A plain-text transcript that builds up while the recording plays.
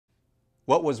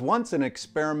What was once an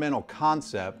experimental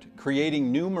concept,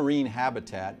 creating new marine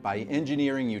habitat by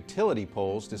engineering utility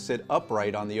poles to sit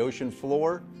upright on the ocean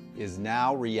floor, is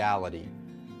now reality.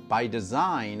 By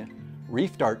design,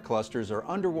 reef dart clusters are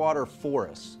underwater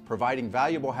forests, providing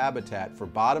valuable habitat for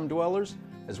bottom dwellers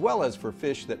as well as for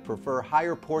fish that prefer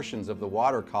higher portions of the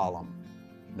water column.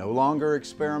 No longer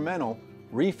experimental,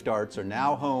 reef darts are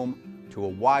now home to a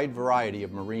wide variety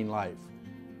of marine life.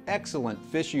 Excellent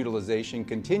fish utilization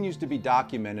continues to be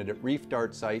documented at reef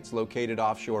dart sites located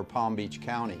offshore Palm Beach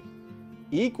County.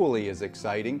 Equally as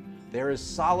exciting, there is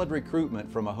solid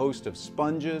recruitment from a host of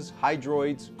sponges,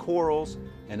 hydroids, corals,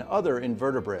 and other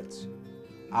invertebrates.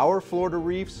 Our Florida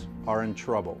reefs are in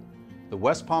trouble. The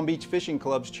West Palm Beach Fishing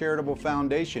Club's Charitable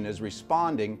Foundation is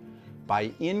responding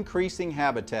by increasing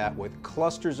habitat with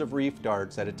clusters of reef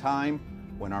darts at a time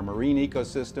when our marine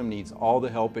ecosystem needs all the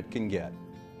help it can get.